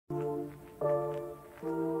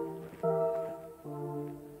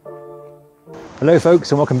Hello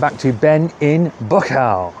folks and welcome back to Ben in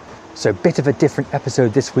Buckow. So a bit of a different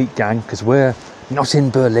episode this week, gang, because we're not in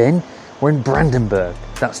Berlin, we're in Brandenburg,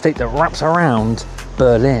 that state that wraps around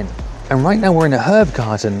Berlin. And right now we're in a herb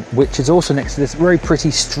garden, which is also next to this very pretty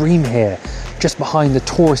stream here, just behind the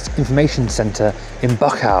Tourist Information Centre in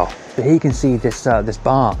Buckow. So here you can see this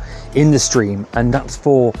bar in the stream, and that's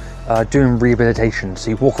for doing rehabilitation. So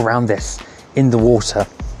you walk around this in the water,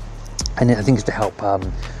 and I think it's to help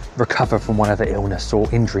recover from whatever illness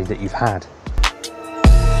or injury that you've had.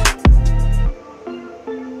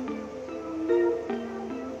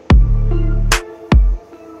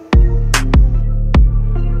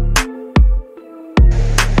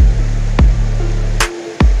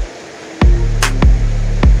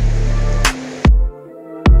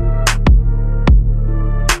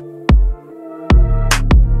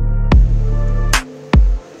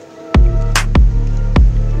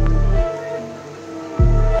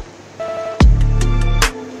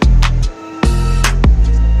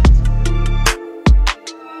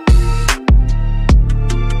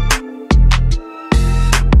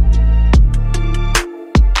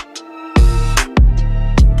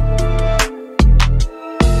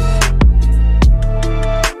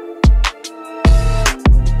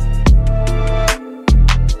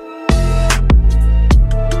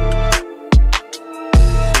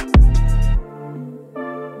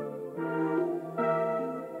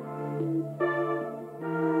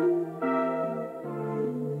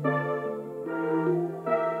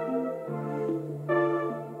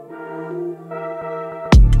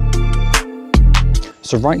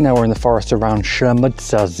 So right now we're in the forest around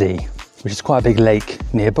Schermützelsee, which is quite a big lake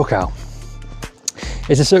near Buckow.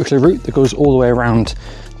 It's a circular route that goes all the way around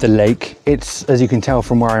the lake. It's, as you can tell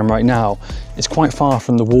from where I am right now, it's quite far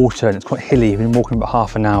from the water and it's quite hilly. We've been walking about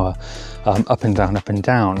half an hour up and down,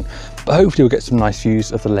 but hopefully we'll get some nice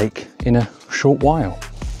views of the lake in a short while.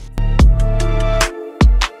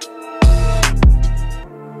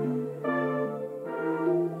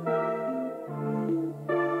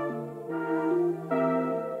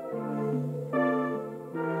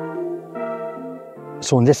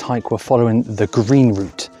 So on this hike, we're following the green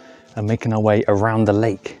route and making our way around the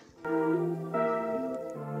lake.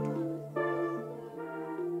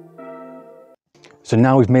 So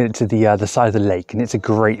now we've made it to the side of the lake, and it's a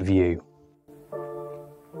great view.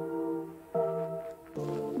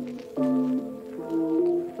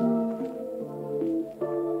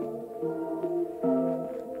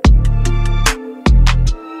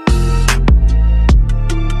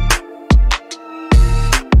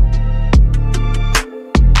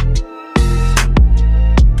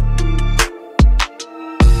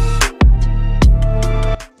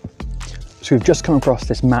 So we've just come across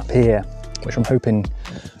this map here, which I'm hoping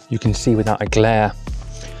you can see without a glare.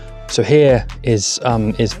 So here is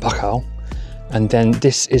Buckow, and then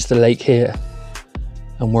this is the lake here,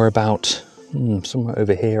 and we're about somewhere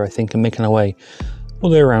over here, I think, and making our way all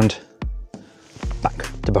the way around back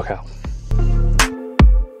to Buckow.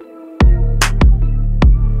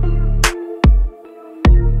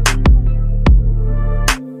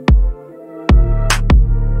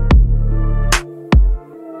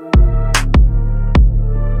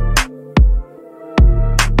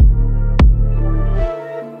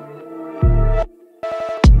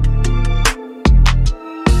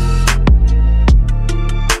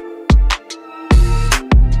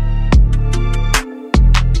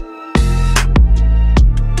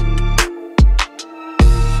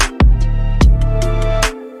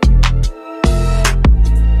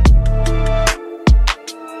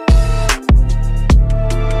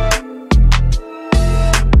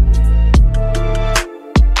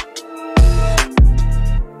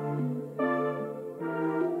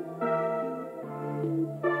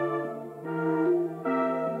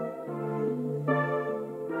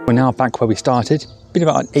 We're now back where we started. Been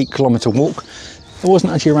about an 8-kilometer walk. It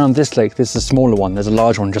wasn't actually around this lake, this is a smaller one, there's a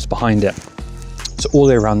large one just behind it. So all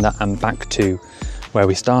the way around that and back to where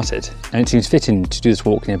we started. And it seems fitting to do this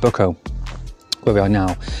walk near Buckow, where we are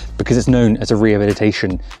now, because it's known as a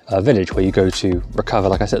rehabilitation village where you go to recover,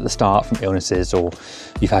 like I said at the start, from illnesses or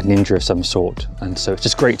you've had an injury of some sort. And so it's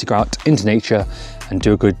just great to go out into nature and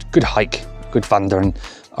do a good hike, good wandering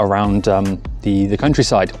around the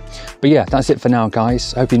countryside. But yeah, that's it for now,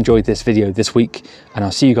 guys. I hope you enjoyed this video this week, and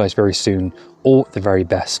I'll see you guys very soon. All the very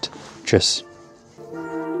best. Tschüss.